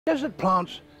Desert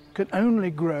plants can only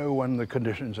grow when the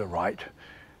conditions are right,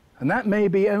 and that may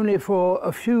be only for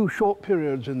a few short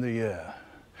periods in the year.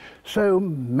 So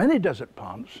many desert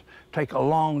plants take a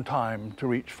long time to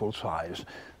reach full size.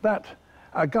 That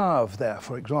agave there,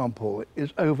 for example,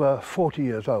 is over 40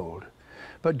 years old.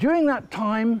 But during that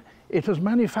time, it has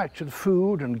manufactured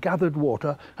food and gathered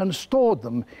water and stored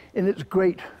them in its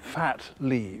great fat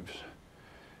leaves.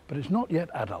 But it's not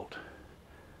yet adult.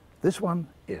 This one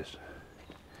is.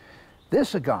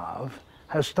 This agave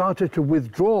has started to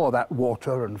withdraw that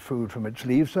water and food from its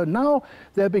leaves, so now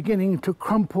they're beginning to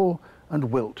crumple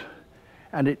and wilt.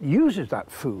 And it uses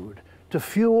that food to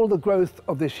fuel the growth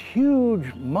of this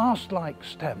huge mast-like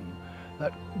stem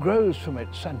that grows from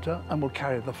its center and will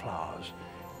carry the flowers.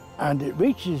 And it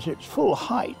reaches its full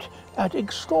height at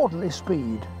extraordinary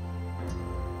speed.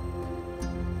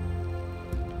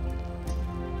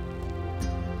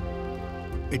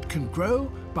 It can grow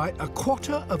by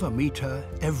 1/4 of a meter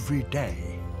every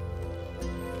day.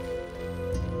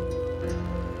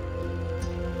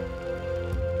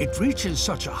 It reaches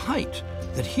such a height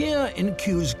that here in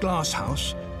Kew's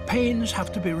glasshouse, panes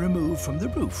have to be removed from the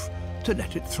roof to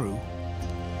let it through.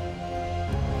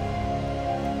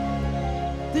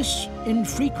 This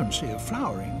infrequency of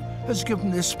flowering has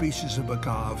given this species of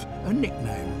agave a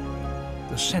nickname,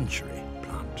 the century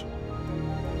plant.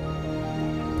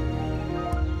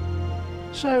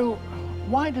 So,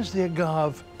 why does the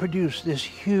agave produce this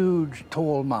huge,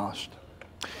 tall mast?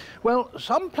 Well,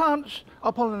 some plants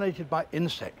are pollinated by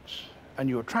insects, and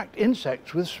you attract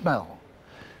insects with smell.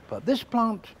 But this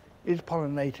plant is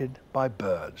pollinated by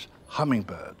birds,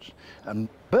 hummingbirds. And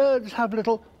birds have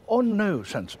little or no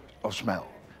sense of smell.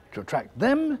 To attract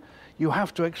them, you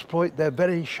have to exploit their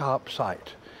very sharp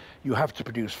sight. You have to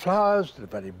produce flowers that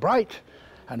are very bright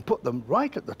and put them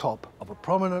right at the top of a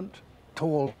prominent,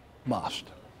 tall mast.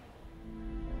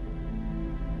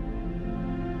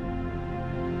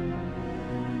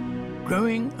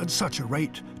 Growing at such a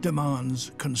rate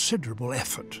demands considerable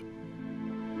effort.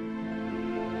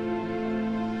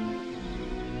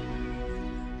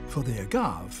 For the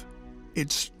agave,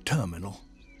 it's terminal.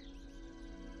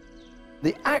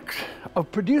 The act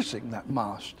of producing that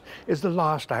mast is the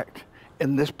last act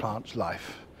in this plant's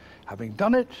life. Having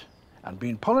done it and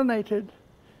been pollinated,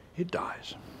 it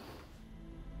dies.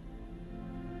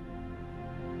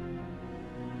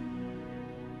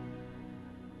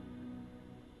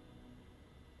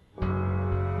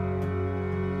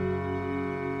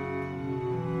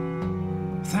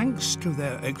 Thanks to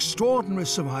their extraordinary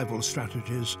survival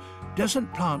strategies,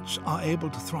 desert plants are able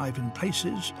to thrive in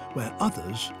places where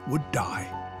others would die.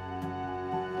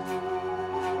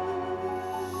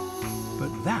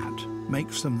 But that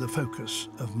makes them the focus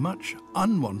of much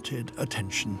unwanted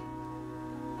attention.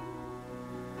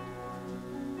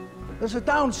 There's a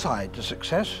downside to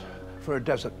success for a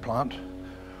desert plant.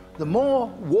 The more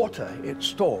water it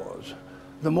stores,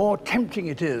 the more tempting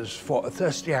it is for a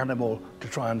thirsty animal to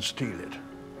try and steal it.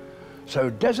 So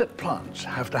desert plants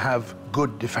have to have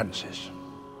good defenses.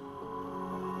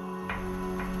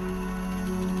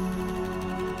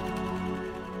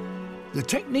 The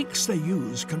techniques they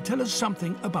use can tell us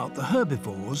something about the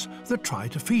herbivores that try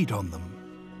to feed on them.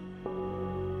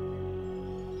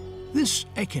 This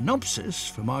Echinopsis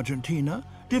from Argentina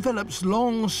develops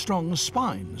long, strong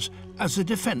spines as a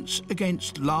defense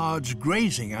against large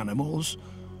grazing animals,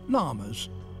 llamas.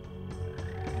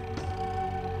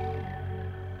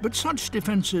 But such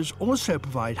defenses also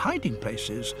provide hiding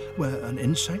places where an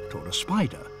insect or a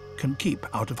spider can keep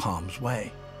out of harm's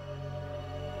way.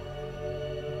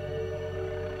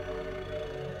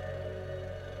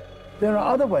 There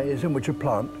are other ways in which a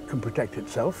plant can protect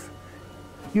itself.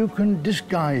 You can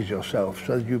disguise yourself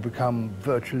so that you become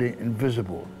virtually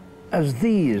invisible, as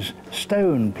these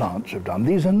stone plants have done.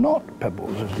 These are not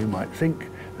pebbles, as you might think.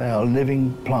 They are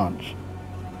living plants.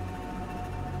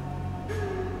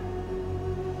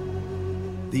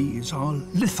 These are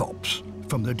lithops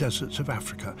from the deserts of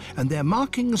Africa, and their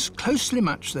markings closely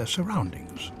match their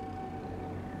surroundings.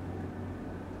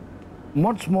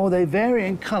 What's more, they vary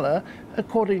in colour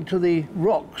according to the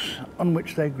rocks on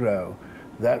which they grow.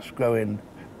 That's grow in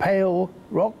pale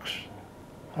rocks,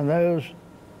 and those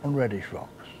on reddish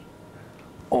rocks.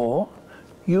 Or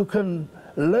you can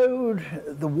load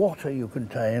the water you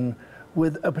contain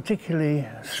with a particularly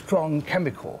strong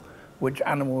chemical, which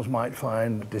animals might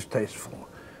find distasteful.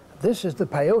 This is the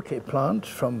peyote plant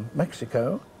from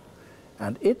Mexico,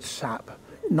 and its sap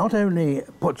not only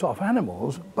puts off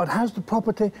animals, but has the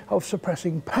property of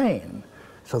suppressing pain.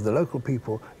 So the local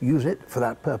people use it for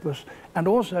that purpose, and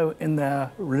also in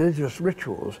their religious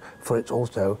rituals, for it's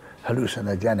also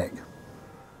hallucinogenic.